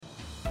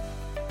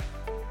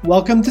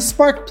Welcome to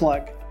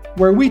Sparkplug,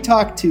 where we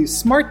talk to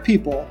smart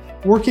people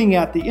working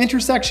at the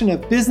intersection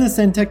of business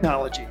and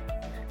technology.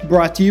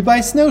 Brought to you by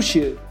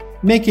Snowshoe,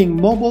 making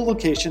mobile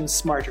locations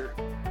smarter.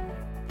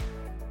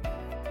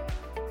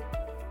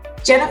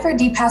 Jennifer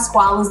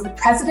DiPasquale is the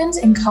president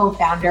and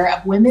co-founder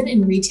of Women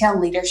in Retail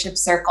Leadership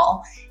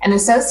Circle, an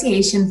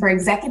association for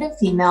executive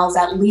females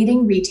at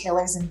leading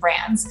retailers and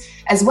brands,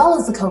 as well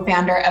as the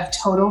co-founder of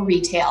Total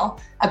Retail,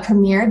 a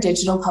premier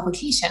digital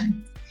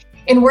publication.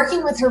 In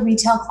working with her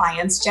retail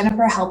clients,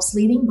 Jennifer helps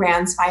leading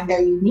brands find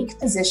their unique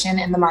position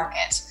in the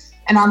market.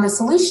 And on the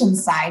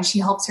solutions side, she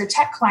helps her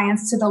tech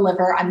clients to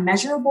deliver on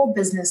measurable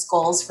business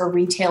goals for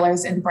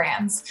retailers and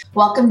brands.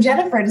 Welcome,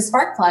 Jennifer, to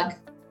Sparkplug.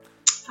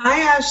 Hi,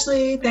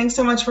 Ashley. Thanks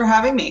so much for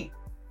having me.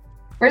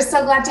 We're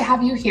so glad to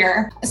have you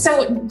here.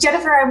 So,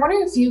 Jennifer, I wonder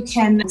if you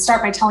can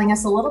start by telling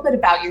us a little bit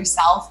about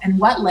yourself and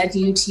what led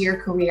you to your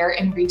career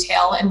in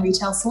retail and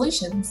retail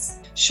solutions.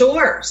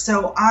 Sure.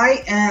 So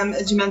I am,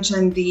 as you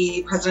mentioned,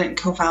 the president and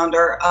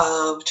co-founder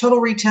of Total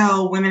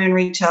Retail, Women in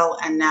Retail,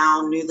 and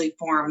now newly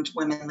formed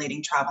Women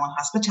Leading Travel and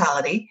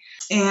Hospitality.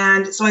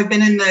 And so I've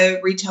been in the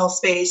retail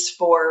space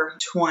for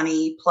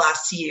 20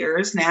 plus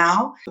years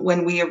now.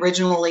 When I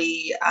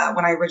originally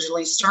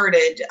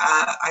started,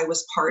 I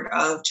was part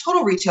of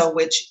Total Retail,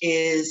 which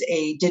is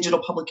a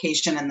digital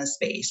publication in the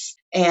space.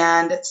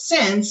 And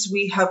since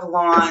we have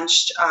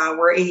launched,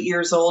 we're 8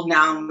 years old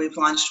now, and we've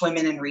launched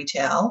Women in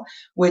Retail,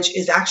 which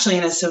is actually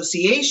an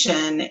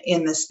association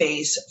in the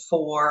space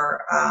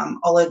for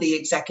all of the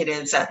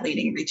executives at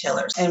leading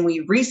retailers. And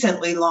we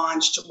recently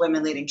launched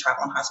Women Leading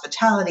Travel and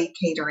Hospitality,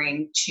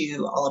 catering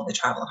to all of the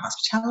travel and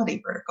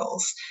hospitality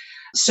verticals.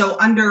 So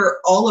under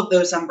all of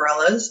those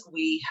umbrellas,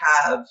 we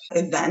have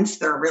events.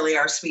 They're really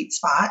our sweet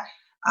spot.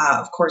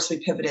 Of course,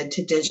 we pivoted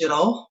to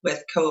digital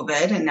with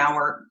COVID, and now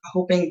we're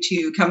hoping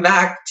to come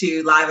back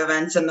to live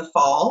events in the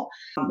fall.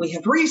 We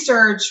have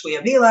research, we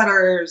have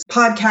e-letters,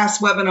 podcasts,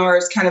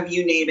 webinars, kind of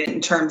you name it in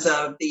terms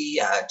of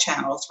the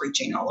channels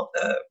reaching all of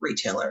the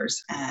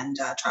retailers and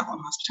travel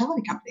and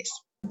hospitality companies.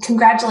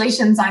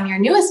 Congratulations on your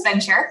newest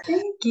venture.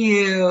 Thank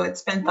you.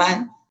 It's been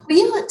fun. Will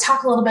you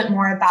talk a little bit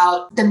more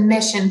about the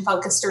mission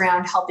focused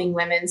around helping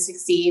women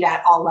succeed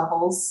at all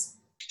levels?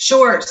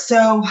 Sure.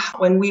 So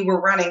when we were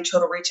running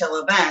Total Retail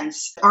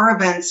events, our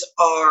events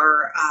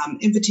are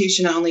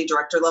invitation only,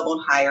 director level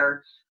and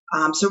higher.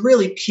 So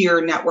really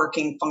peer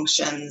networking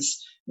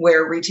functions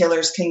where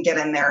retailers can get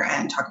in there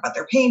and talk about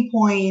their pain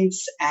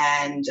points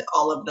and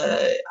all of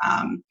the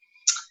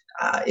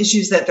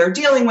issues that they're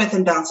dealing with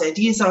and bounce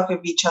ideas off of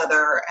each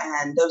other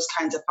and those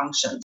kinds of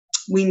functions.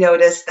 We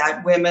noticed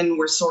that women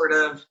were sort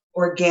of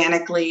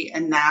organically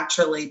and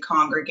naturally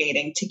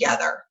congregating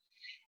together.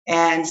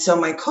 And so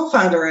my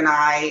co-founder and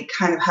I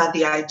kind of had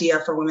the idea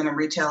for Women in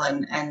Retail,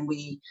 and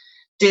we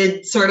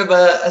did sort of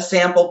a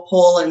sample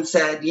poll and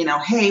said,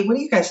 hey, what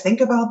do you guys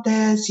think about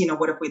this?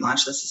 What if we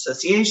launch this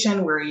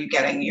association? Where are you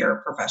getting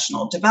your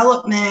professional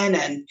development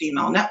and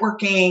female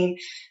networking?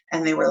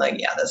 And they were like,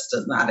 yeah, this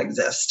does not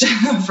exist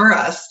for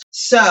us.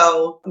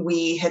 So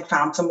we had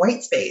found some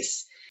white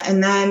space.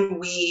 And then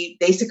we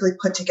basically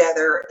put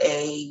together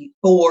a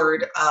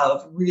board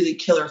of really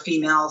killer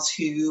females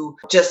who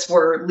just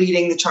were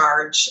leading the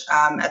charge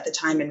at the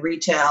time in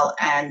retail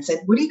and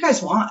said, what do you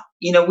guys want?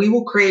 We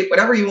will create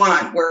whatever you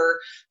want. We're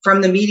from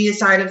the media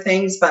side of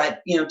things,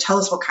 but, tell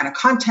us what kind of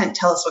content,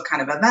 tell us what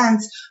kind of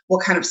events,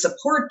 what kind of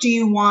support do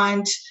you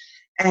want?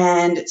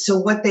 And so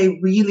what they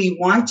really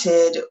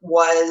wanted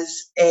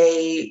was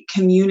a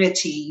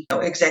community,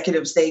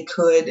 executives they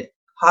could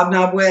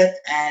hobnob with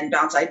and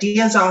bounce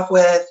ideas off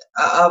with,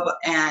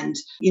 and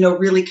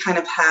really kind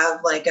of have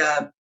like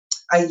a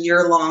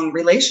year-long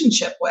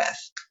relationship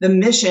with. The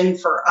mission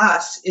for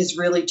us is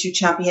really to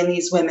champion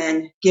these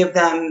women, give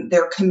them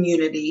their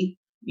community,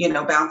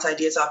 bounce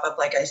ideas off of,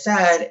 like I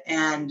said,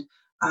 and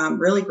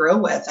really grow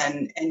with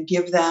and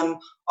give them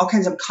all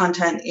kinds of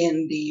content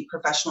in the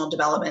professional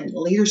development,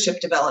 leadership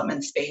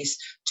development space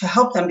to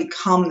help them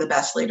become the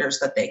best leaders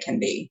that they can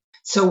be.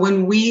 So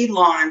when we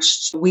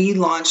launched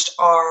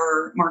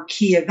our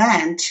marquee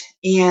event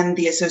and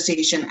the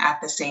association at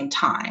the same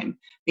time,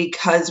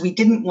 because we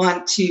didn't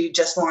want to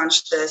just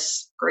launch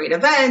this great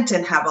event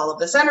and have all of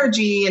this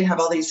energy and have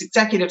all these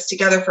executives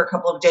together for a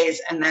couple of days.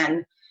 And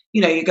then,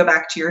 you go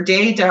back to your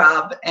day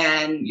job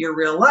and your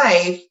real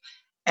life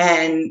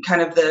and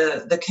kind of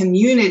the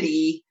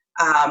community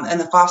and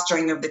the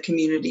fostering of the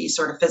community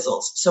sort of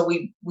fizzles. So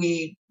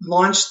we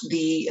launched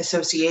the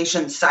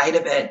association side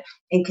of it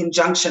in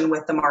conjunction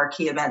with the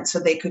marquee event so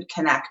they could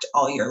connect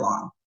all year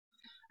long.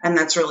 And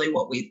that's really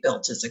what we've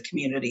built as a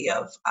community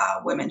of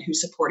women who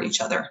support each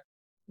other.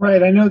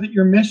 Right. I know that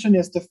your mission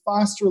is to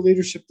foster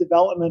leadership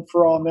development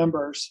for all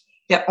members.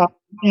 Yep.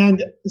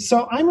 And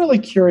so I'm really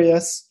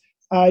curious.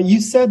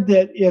 You said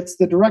that it's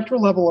the director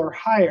level or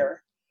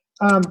higher.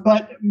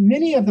 But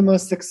many of the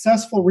most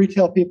successful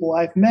retail people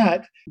I've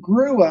met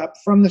grew up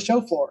from the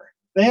show floor.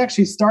 They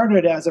actually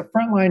started as a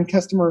frontline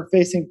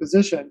customer-facing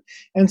position.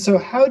 And so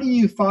how do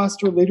you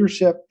foster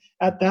leadership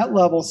at that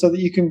level so that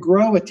you can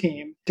grow a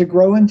team to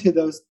grow into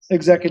those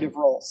executive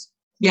roles?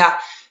 Yeah,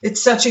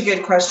 it's such a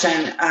good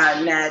question,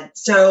 Ned.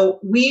 So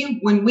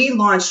when we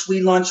launched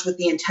with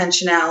the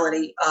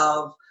intentionality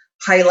of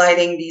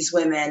highlighting these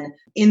women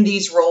in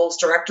these roles,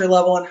 director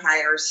level and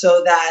higher,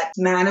 so that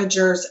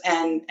managers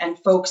and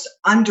folks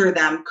under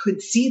them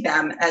could see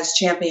them as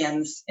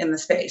champions in the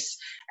space,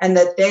 and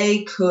that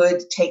they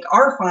could take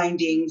our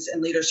findings in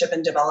leadership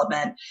and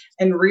development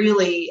and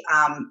really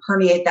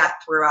permeate that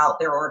throughout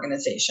their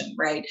organization,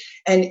 right?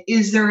 And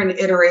is there an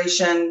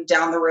iteration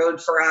down the road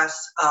for us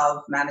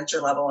of manager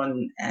level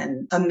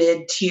and a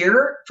mid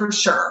tier? For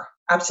sure.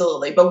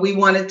 Absolutely. But we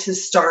wanted to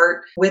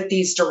start with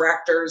these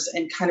directors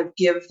and kind of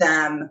give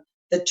them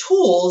the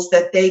tools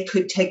that they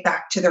could take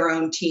back to their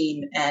own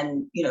team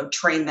and,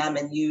 train them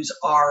and use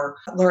our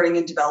learning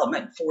and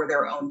development for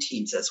their own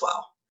teams as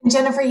well.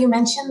 Jennifer, you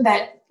mentioned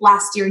that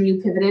last year you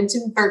pivoted to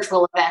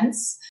virtual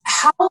events.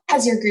 How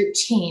has your group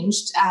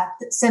changed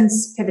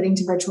since pivoting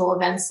to virtual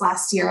events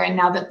last year? And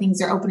now that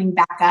things are opening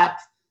back up,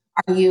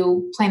 are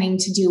you planning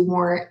to do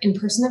more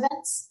in-person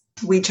events?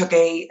 We took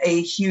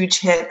a huge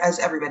hit, as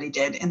everybody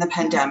did, in the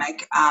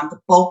pandemic. The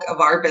bulk of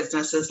our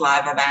business is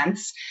live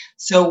events.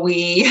 So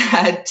we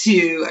had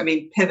to,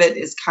 pivot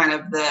is kind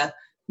of the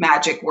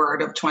magic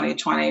word of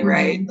 2020,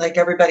 right? Mm-hmm. Like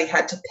everybody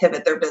had to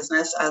pivot their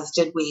business, as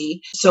did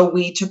we. So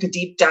we took a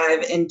deep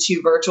dive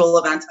into virtual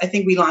events. I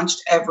think we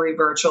launched every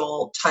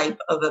virtual type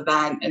of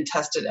event and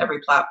tested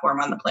every platform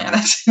on the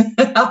planet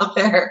out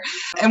there.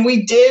 And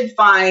we did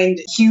find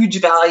huge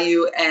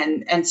value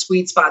and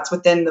sweet spots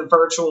within the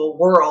virtual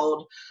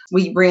world.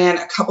 We ran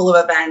a couple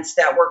of events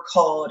that were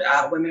called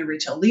Women in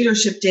Retail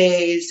Leadership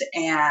Days.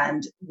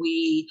 And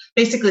we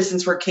basically,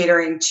 since we're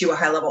catering to a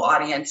high level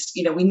audience,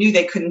 we knew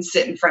they couldn't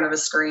sit in front of a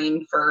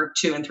screen for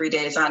 2 and 3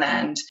 days on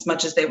end, as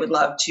much as they would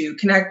love to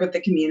connect with the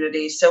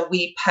community. So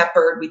we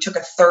took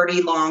a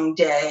 30 long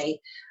day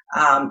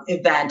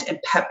event and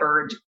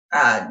peppered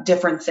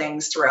different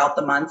things throughout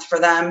the month for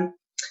them.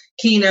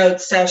 Keynote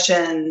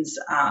sessions,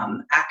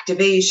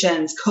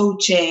 activations,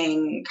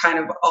 coaching, kind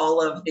of all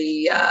of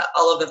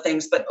the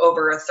things, but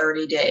over a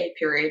 30-day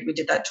period. We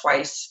did that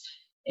twice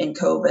in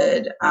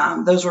COVID.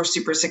 Those were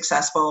super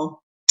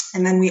successful.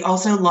 And then we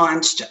also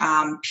launched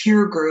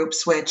peer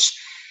groups, which,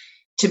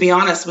 to be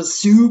honest,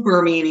 was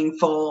super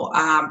meaningful,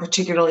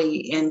 particularly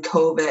in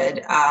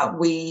COVID.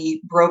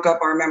 We broke up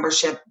our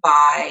membership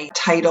by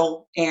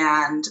title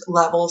and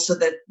level so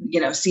that,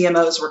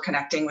 CMOs were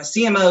connecting with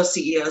CMOs,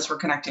 CEOs were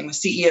connecting with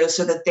CEOs,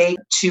 so that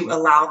to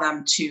allow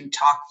them to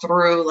talk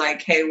through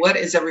like, hey, what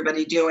is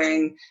everybody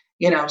doing?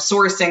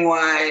 Sourcing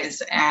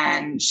wise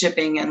and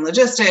shipping and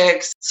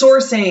logistics,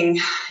 sourcing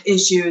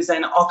issues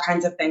and all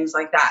kinds of things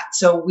like that.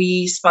 So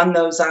we spun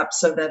those up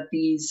so that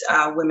these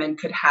women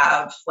could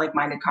have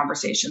like-minded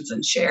conversations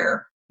and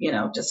share,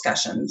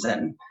 discussions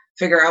and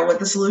figure out what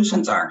the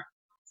solutions are.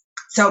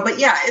 So, but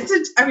yeah,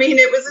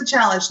 it was a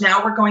challenge.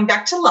 Now we're going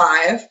back to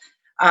live.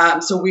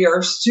 So we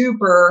are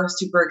super,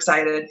 super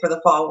excited for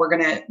the fall. We're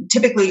going to,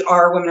 typically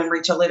our Women in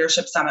Retail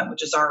Leadership Summit,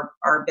 which is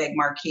our big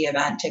marquee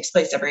event, takes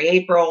place every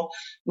April.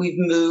 We've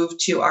moved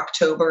to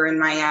October in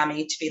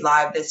Miami to be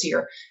live this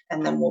year,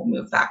 and then we'll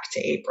move back to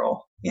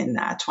April in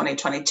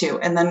 2022.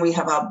 And then we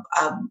have a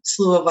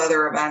slew of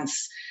other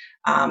events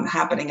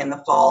happening in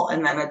the fall,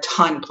 and then a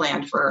ton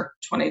planned for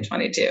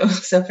 2022.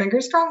 So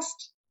fingers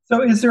crossed.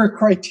 So is there a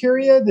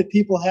criteria that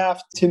people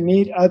have to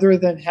meet other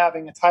than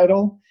having a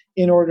title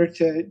in order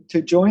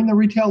to join the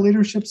retail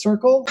leadership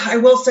circle? I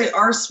will say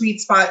our sweet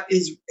spot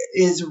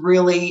is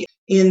really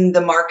in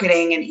the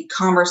marketing and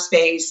e-commerce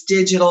space,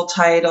 digital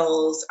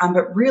titles,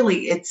 but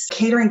really it's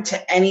catering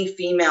to any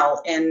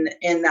female in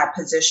that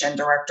position,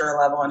 director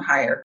level and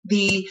higher.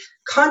 The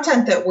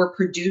content that we're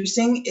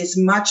producing is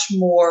much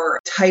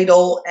more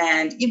title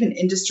and even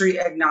industry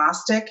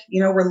agnostic.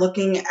 We're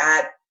looking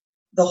at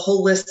the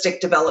holistic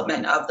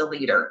development of the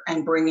leader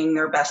and bringing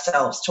their best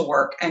selves to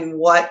work, and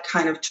what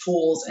kind of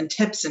tools and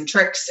tips and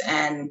tricks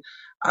and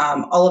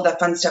all of that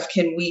fun stuff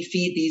can we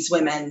feed these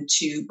women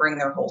to bring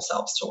their whole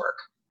selves to work.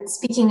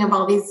 Speaking of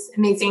all these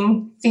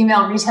amazing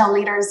female retail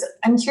leaders,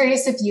 I'm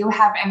curious if you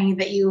have any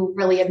that you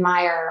really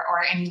admire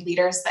or any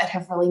leaders that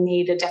have really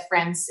made a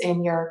difference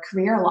in your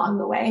career along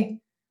the way.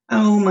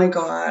 Oh my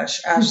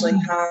gosh, Ashley,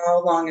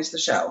 how long is the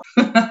show?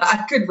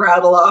 I could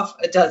rattle off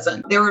a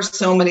dozen. There are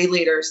so many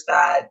leaders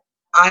that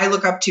I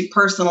look up to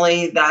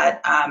personally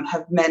that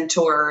have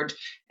mentored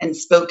and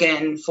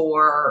spoken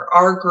for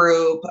our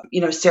group.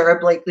 Sarah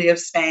Blakely of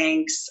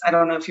Spanx. I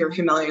don't know if you're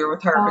familiar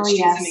with her, but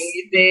she's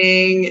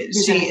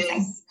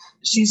amazing.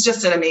 She's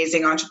just an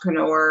amazing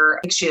entrepreneur.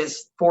 I think she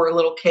has 4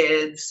 little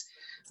kids,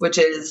 which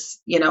is,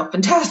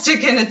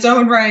 fantastic in its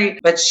own right,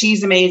 but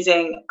she's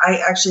amazing. I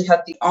actually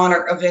had the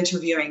honor of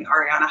interviewing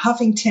Ariana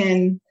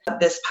Huffington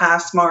this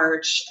past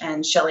March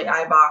and Shelly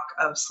Ibach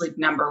of Sleep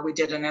Number. We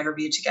did an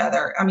interview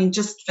together.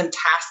 Just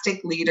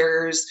fantastic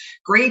leaders,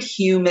 great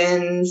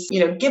humans,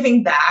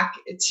 giving back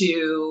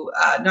to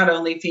not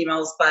only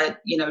females, but,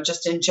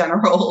 just in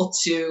general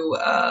to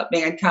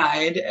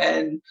mankind,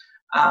 and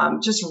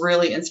just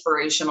really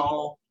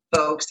inspirational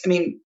folks.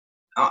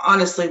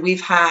 honestly,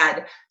 we've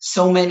had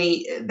so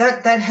many,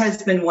 that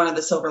has been one of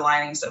the silver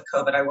linings of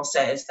COVID, I will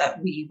say, is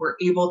that we were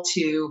able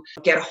to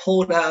get a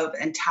hold of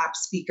and tap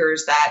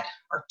speakers that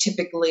are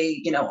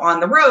typically, on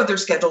the road. Their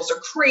schedules are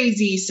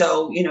crazy.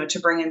 So, to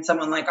bring in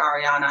someone like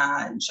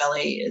Ariana and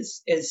Shelley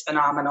is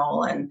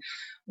phenomenal. And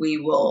we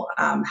will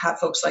have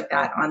folks like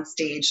that on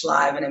stage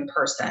live and in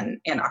person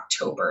in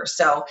October.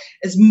 So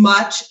as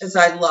much as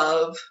I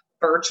love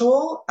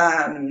virtual,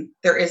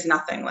 there is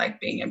nothing like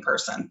being in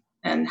person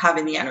and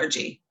having the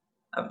energy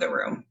of the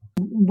room.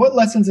 What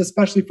lessons,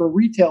 especially for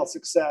retail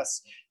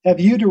success, have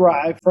you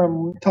derived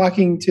from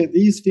talking to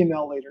these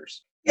female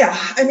leaders? Yeah,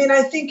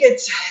 I think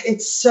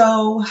it's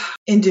so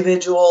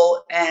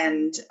individual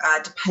and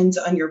depends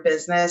on your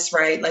business,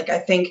 right? Like, I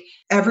think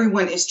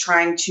everyone is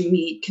trying to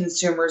meet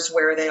consumers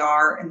where they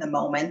are in the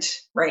moment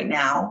right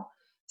now.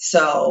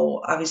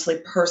 So obviously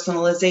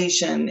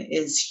personalization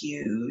is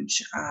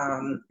huge.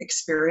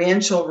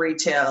 Experiential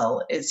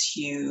retail is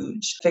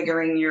huge.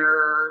 Figuring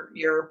your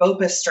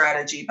BOPUS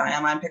strategy, buy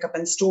online, pick up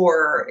in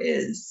store,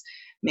 is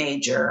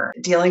major.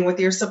 Dealing with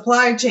your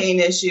supply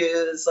chain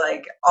issues,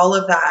 like all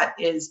of that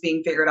is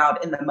being figured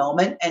out in the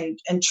moment.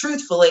 And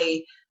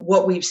truthfully,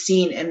 what we've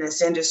seen in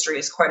this industry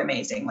is quite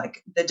amazing.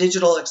 Like, the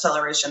digital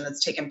acceleration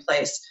that's taken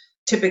place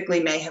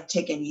typically may have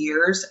taken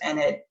years, and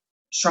it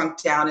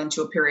shrunk down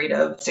into a period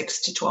of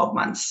 6 to 12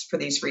 months for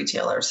these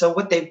retailers. So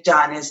what they've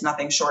done is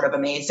nothing short of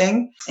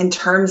amazing. In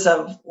terms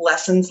of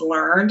lessons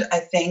learned, I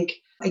think,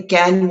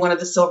 again, one of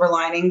the silver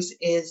linings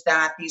is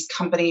that these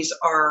companies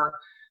are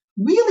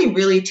really,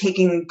 really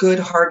taking a good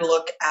hard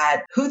look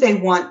at who they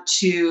want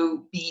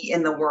to be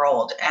in the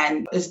world.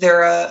 And is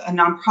there a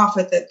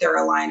nonprofit that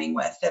they're aligning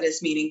with that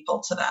is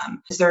meaningful to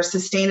them? Is there a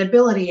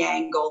sustainability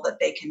angle that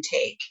they can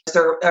take?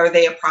 Are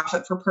they a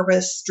profit for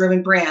purpose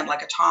driven brand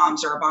like a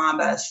Tom's or a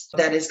Bombas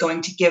that is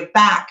going to give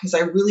back? Because I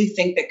really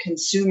think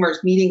that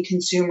meeting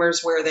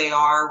consumers where they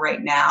are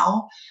right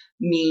now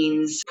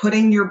means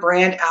putting your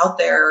brand out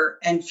there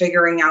and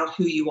figuring out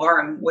who you are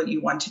and what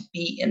you want to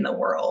be in the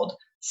world,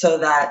 so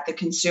that the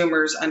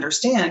consumers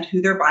understand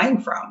who they're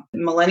buying from.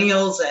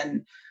 Millennials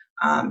and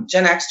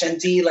Gen X, Gen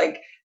Z,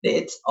 like,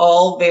 it's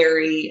all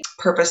very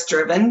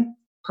purpose-driven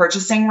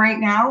purchasing right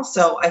now.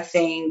 So I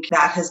think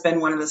that has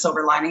been one of the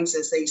silver linings,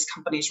 is these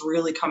companies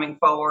really coming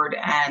forward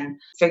and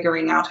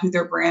figuring out who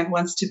their brand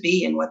wants to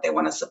be and what they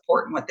want to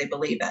support and what they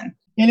believe in.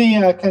 Any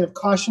kind of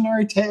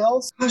cautionary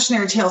tales?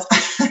 Cautionary tales.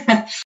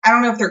 I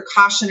don't know if they're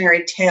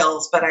cautionary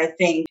tales, but I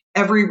think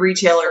every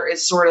retailer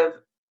is sort of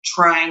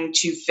trying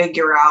to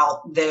figure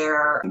out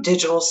their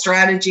digital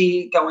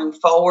strategy going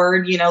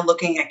forward,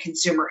 looking at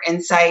consumer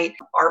insight.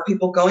 Are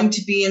people going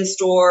to be in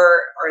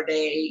store? Are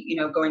they,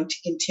 going to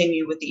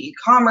continue with the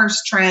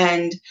e-commerce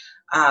trend?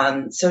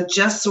 So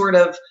just sort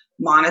of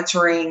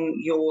monitoring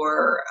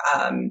your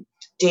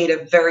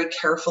data very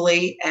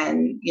carefully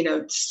and,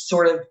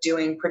 sort of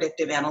doing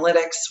predictive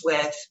analytics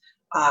with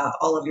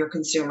all of your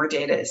consumer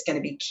data is going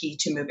to be key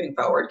to moving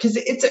forward, because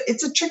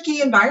it's a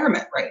tricky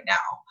environment right now.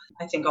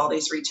 I think all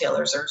these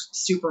retailers are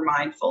super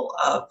mindful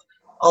of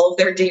all of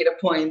their data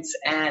points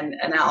and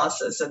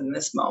analysis in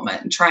this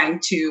moment, and trying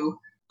to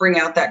bring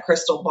out that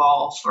crystal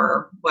ball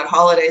for what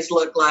holidays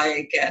look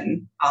like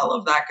and all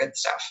of that good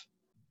stuff.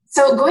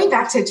 So going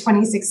back to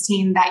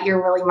 2016, that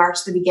year really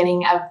marked the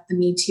beginning of the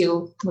Me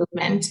Too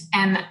movement.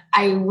 And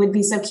I would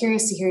be so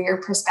curious to hear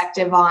your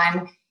perspective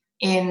on,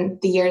 in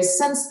the years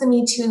since the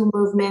Me Too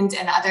movement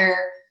and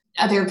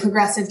other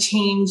progressive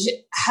change,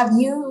 have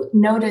you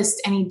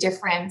noticed any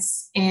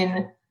difference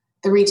in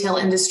the retail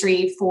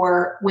industry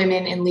for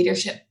women in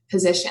leadership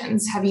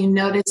positions? Have you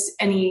noticed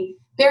any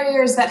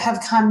barriers that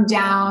have come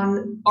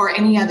down, or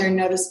any other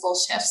noticeable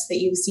shifts that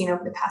you've seen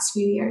over the past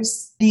few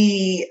years?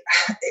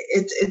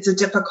 It's a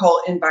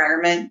difficult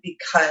environment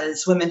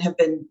because women have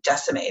been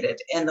decimated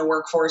in the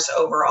workforce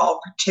overall,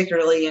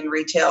 particularly in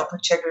retail,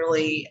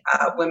 particularly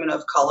women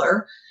of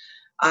color.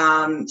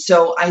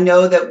 So I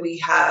know that we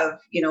have,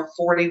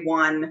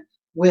 41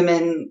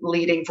 women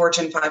leading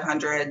Fortune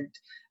 500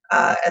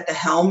 at the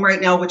helm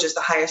right now, which is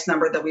the highest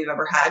number that we've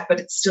ever had, but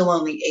it's still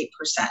only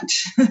 8%.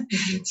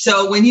 Mm-hmm.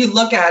 So when you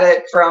look at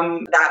it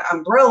from that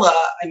umbrella,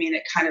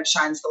 it kind of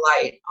shines the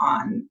light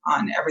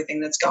on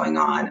everything that's going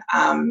on.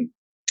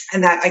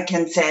 And that, I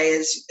can say,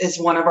 is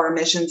one of our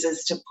missions,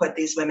 is to put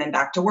these women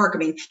back to work.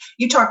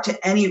 You talk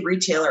to any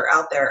retailer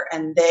out there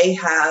and they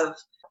have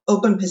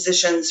open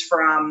positions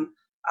from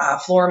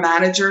floor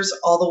managers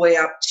all the way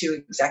up to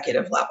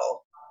executive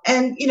level.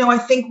 And, I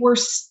think we're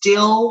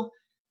still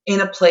in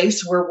a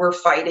place where we're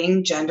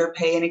fighting gender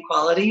pay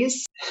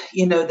inequalities.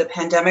 The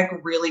pandemic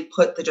really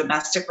put the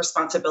domestic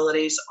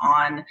responsibilities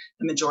on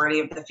the majority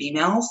of the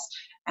females.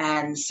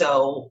 And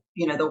so,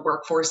 the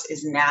workforce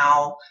is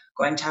now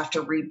going to have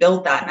to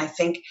rebuild that. And I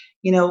think,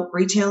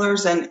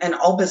 retailers and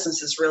all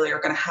businesses really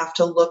are going to have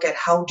to look at,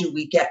 how do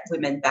we get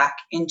women back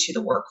into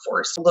the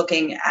workforce,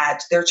 looking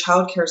at their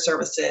childcare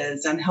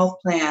services and health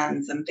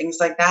plans and things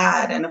like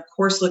that. And of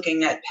course,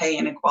 looking at pay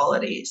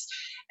inequalities.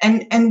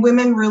 And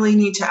women really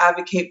need to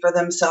advocate for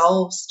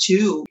themselves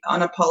to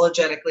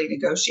unapologetically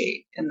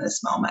negotiate in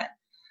this moment.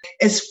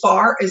 As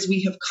far as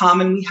we have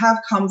come, and we have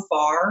come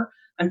far,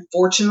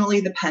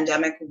 unfortunately, the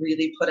pandemic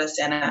really put us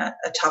in a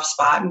tough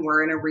spot, and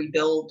we're in a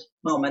rebuild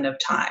moment of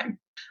time.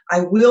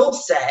 I will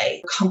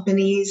say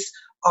companies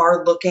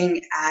are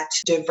looking at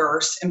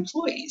diverse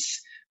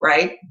employees,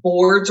 right?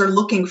 Boards are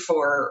looking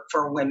for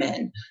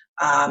women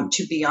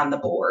to be on the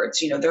boards.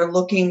 They're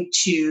looking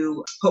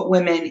to put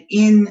women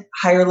in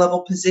higher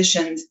level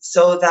positions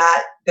so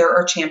that there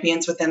are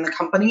champions within the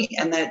company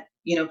and that,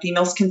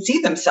 females can see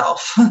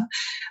themselves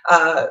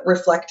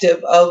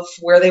reflective of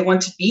where they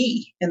want to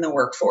be in the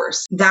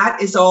workforce.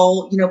 That is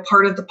all,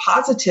 part of the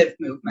positive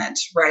movement,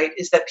 right?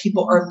 Is that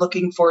people are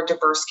looking for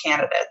diverse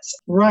candidates.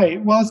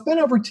 Right. Well, it's been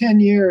over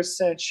 10 years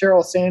since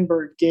Sheryl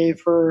Sandberg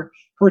gave her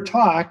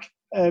talk,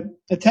 a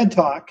TED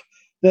Talk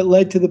that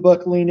led to the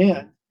book Lean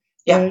In.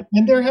 Yeah.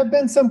 And there have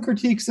been some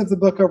critiques of the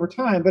book over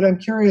time, but I'm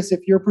curious if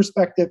your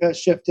perspective has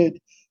shifted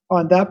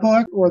on that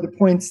book or the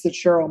points that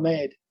Sheryl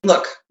made.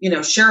 Look,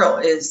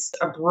 Sheryl is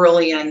a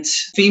brilliant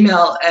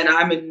female, and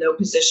I'm in no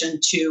position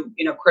to,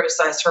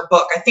 criticize her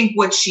book. I think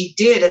what she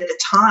did at the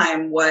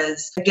time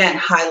was, again,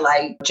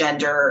 highlight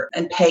gender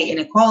and pay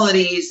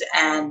inequalities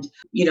and,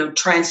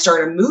 try and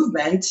start a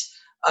movement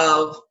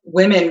of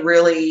women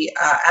really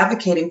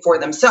advocating for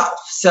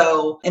themselves.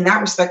 So in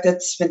that respect,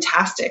 that's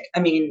fantastic.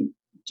 I mean,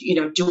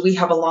 do we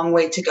have a long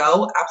way to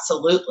go?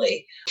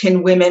 Absolutely.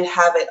 Can women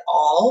have it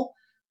all?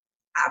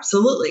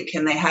 Absolutely.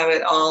 Can they have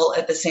it all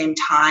at the same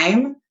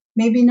time?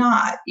 Maybe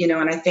not,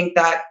 and I think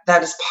that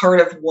is part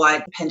of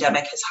what the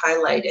pandemic has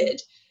highlighted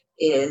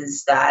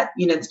is that,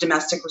 the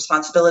domestic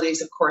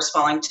responsibilities, of course,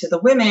 falling to the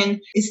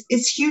women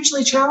is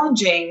hugely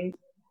challenging,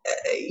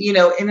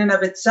 in and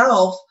of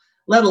itself,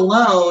 let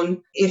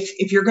alone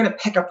if you're going to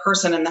pick a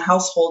person in the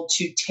household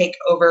to take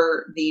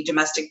over the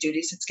domestic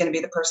duties, it's going to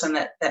be the person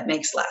that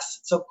makes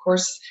less. So, of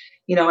course,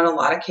 in a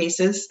lot of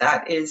cases,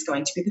 that is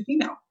going to be the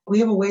female. We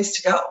have a ways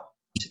to go,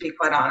 to be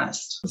quite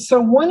honest.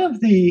 So one of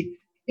the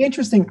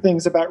interesting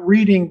things about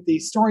reading the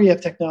story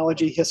of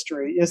technology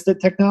history is that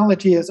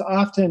technology has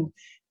often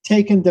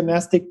taken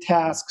domestic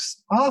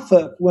tasks off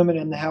of women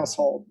in the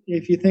household.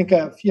 If you think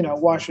of,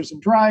 washers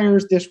and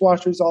dryers,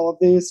 dishwashers, all of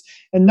these,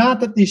 and not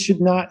that these should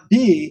not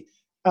be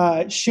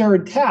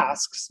shared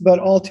tasks, but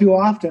all too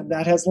often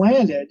that has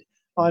landed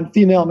on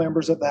female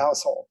members of the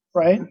household,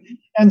 right? Mm-hmm.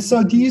 And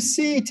so do you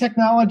see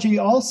technology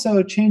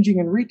also changing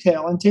in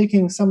retail and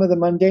taking some of the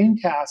mundane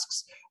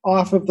tasks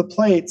off of the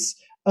plates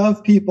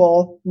of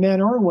people, men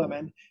or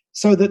women,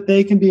 so that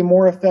they can be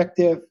more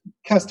effective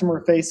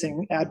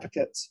customer-facing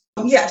advocates?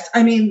 Yes.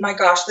 I mean, my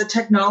gosh, the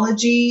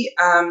technology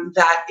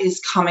that is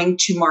coming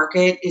to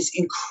market is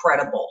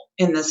incredible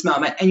in this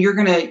moment. And you're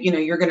going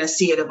to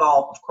see it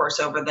evolve, of course,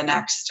 over the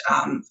next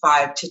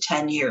 5 to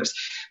 10 years.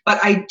 But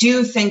I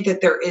do think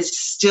that there is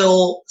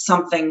still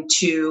something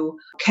to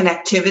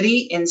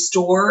connectivity in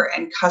store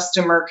and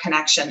customer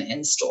connection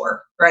in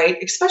store, right?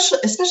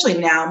 Especially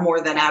now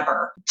more than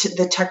ever.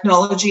 The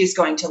technology is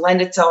going to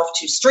lend itself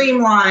to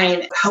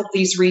streamline, help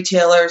these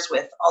retailers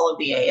with all of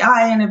the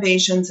AI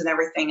innovations and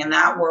everything in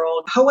that world.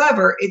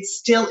 However, it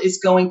still is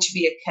going to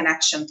be a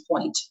connection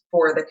point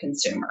for the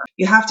consumer.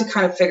 You have to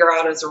kind of figure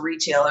out as a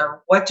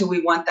retailer, what do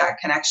we want that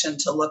connection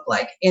to look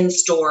like in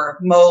store,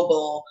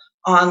 mobile,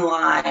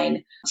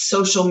 online,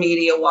 social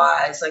media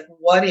wise? Like,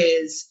 what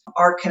is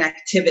our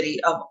connectivity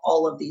of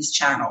all of these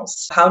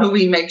channels? How do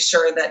we make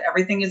sure that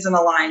everything is in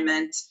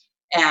alignment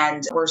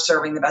and we're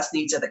serving the best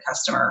needs of the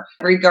customer,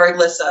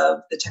 regardless of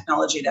the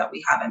technology that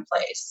we have in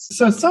place?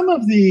 So some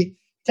of the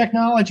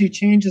technology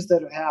changes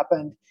that have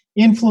happened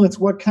influence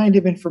what kind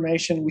of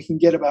information we can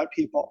get about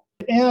people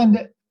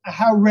and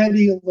how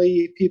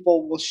readily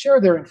people will share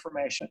their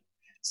information.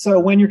 So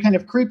when you're kind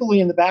of creepily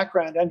in the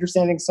background,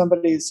 understanding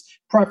somebody's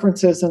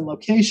preferences and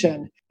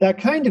location, that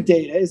kind of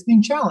data is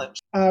being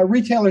challenged.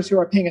 Retailers who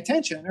are paying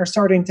attention are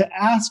starting to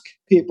ask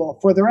people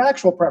for their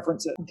actual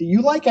preferences. Do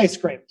you like ice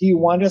cream? Do you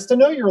want us to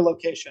know your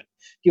location?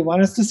 Do you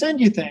want us to send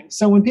you things?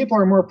 So when people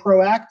are more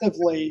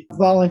proactively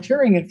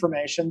volunteering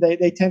information,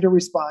 they tend to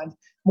respond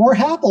more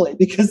happily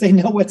because they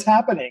know what's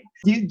happening.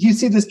 Do you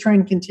see this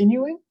trend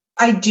continuing?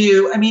 I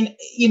do. I mean,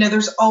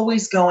 there's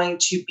always going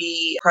to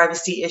be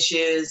privacy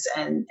issues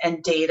and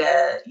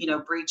data,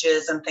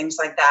 breaches and things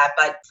like that.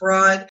 But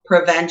fraud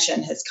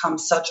prevention has come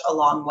such a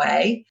long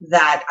way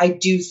that I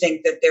do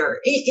think that there,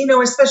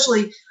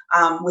 especially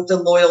with the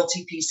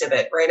loyalty piece of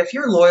it, right? If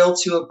you're loyal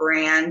to a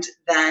brand,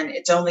 then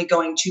it's only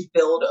going to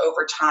build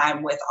over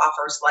time with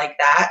offers like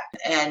that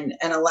and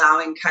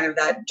allowing kind of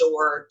that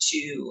door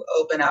to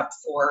open up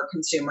for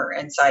consumer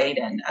insight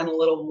and a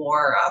little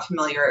more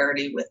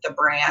familiarity with the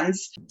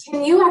brands.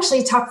 Can you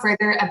actually talk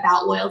further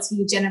about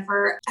loyalty,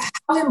 Jennifer?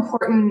 How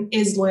important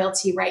is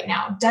loyalty right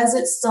now? Does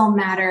it still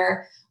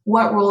matter?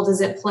 What role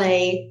does it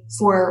play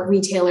for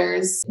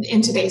retailers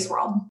in today's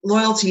world?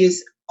 Loyalty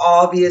is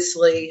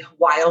obviously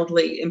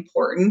wildly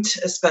important,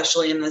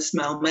 especially in this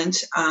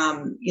moment.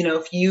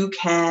 If you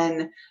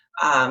can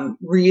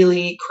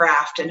really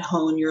craft and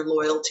hone your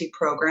loyalty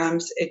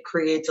programs, it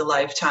creates a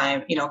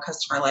lifetime,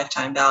 customer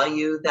lifetime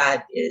value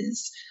that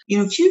is,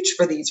 huge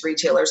for these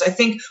retailers. I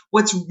think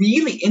what's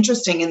really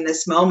interesting in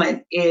this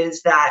moment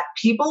is that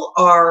people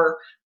are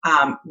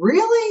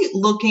really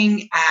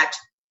looking at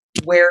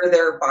where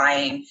they're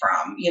buying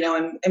from,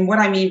 and what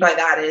I mean by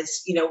that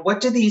is, what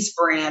do these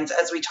brands,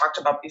 as we talked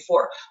about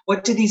before,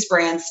 what do these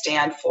brands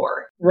stand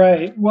for?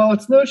 Right. Well,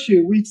 at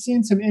Snowshoe, we've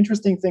seen some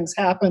interesting things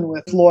happen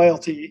with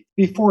loyalty.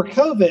 Before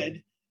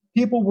COVID,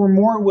 people were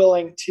more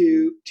willing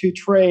to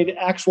trade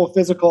actual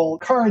physical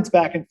cards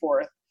back and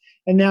forth.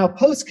 And now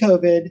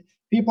post-COVID,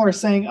 people are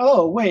saying,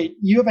 oh, wait,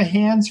 you have a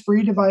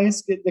hands-free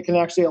device that can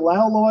actually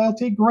allow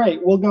loyalty? Great,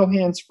 we'll go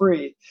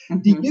hands-free.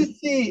 Mm-hmm. Do you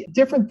see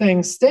different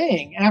things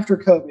staying after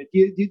COVID?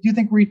 Do you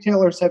think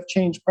retailers have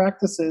changed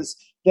practices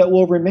that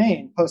will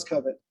remain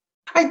post-COVID?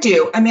 I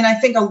do. I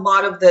think a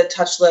lot of the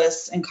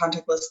touchless and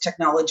contactless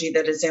technology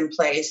that is in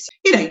place,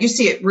 you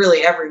see it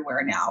really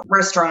everywhere now,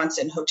 restaurants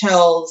and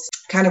hotels,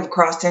 kind of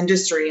across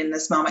industry in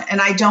this moment.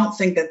 And I don't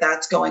think that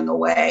that's going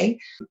away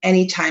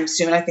anytime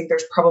soon. I think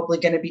there's probably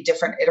going to be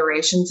different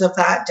iterations of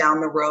that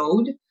down the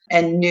road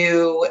and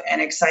new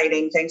and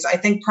exciting things. I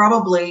think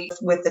probably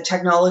with the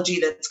technology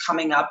that's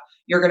coming up,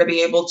 you're going to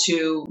be able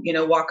to,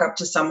 walk up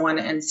to someone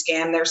and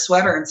scan their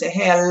sweater and say,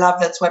 hey, I love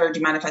that sweater. Do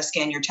you mind if I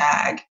scan your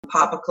tag?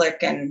 Pop a click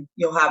and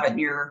you'll have it in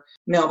your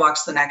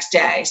mailbox the next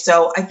day.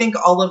 So I think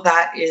all of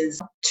that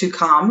is to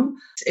come.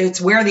 It's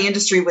where the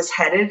industry was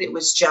headed. It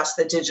was just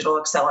the digital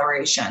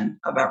acceleration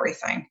of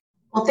everything.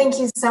 Well, thank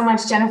you so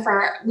much,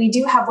 Jennifer. We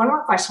do have one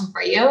more question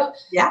for you.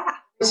 Yeah.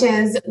 Which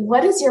is,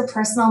 what is your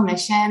personal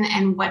mission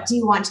and what do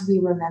you want to be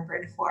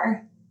remembered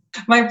for?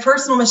 My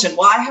personal mission.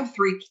 Well, I have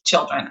 3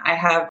 children. I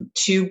have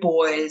 2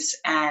 boys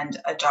and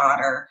a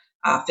daughter,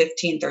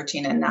 15,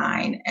 13, and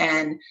 9.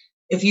 And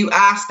if you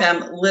ask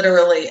them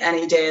literally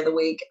any day of the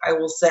week, I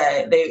will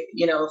say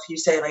if you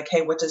say like,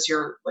 hey, what does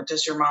your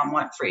mom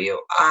want for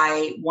you?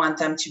 I want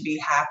them to be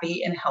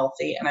happy and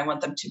healthy, and I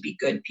want them to be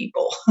good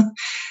people.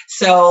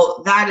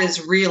 So that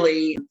is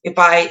really, if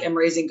I am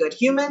raising good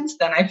humans,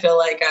 then I feel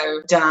like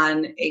I've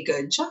done a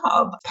good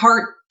job.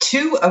 Part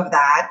 2 of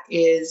that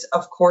is,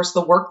 of course,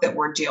 the work that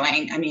we're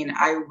doing.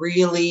 I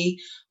really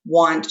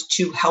want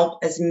to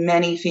help as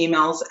many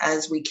females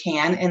as we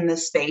can in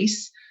this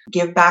space,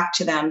 give back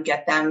to them,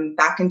 get them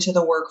back into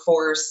the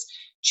workforce,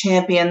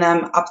 champion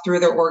them up through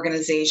their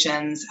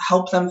organizations,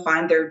 help them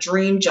find their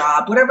dream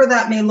job, whatever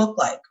that may look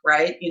like,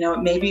 right?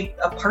 It may be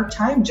a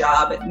part-time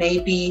job. It may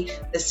be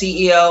the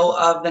CEO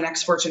of the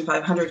next Fortune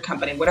 500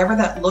 company, whatever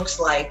that looks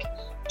like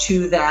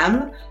to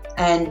them,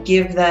 and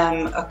give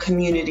them a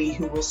community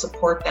who will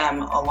support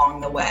them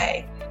along the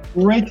way.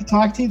 Great to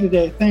talk to you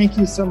today. Thank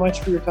you so much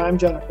for your time,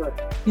 Jennifer.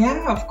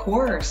 Yeah, of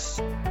course.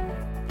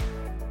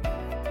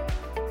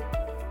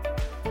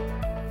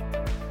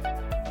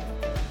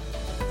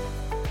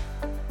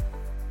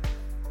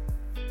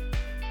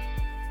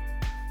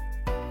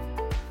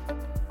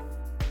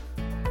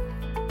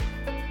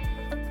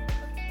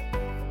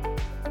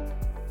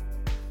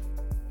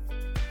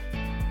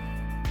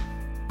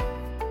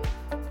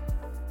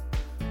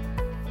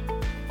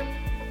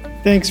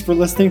 Thanks for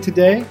listening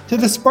today to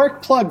the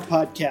Spark Plug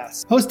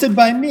podcast, hosted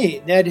by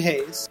me, Ned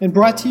Hayes, and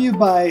brought to you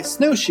by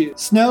Snowshoe,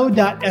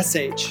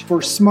 snow.sh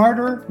for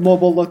smarter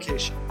mobile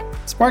location.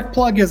 Spark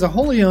Plug is a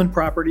wholly owned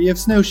property of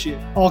Snowshoe.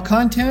 All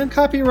content,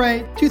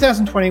 copyright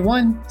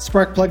 2021,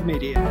 Spark Plug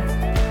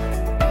Media.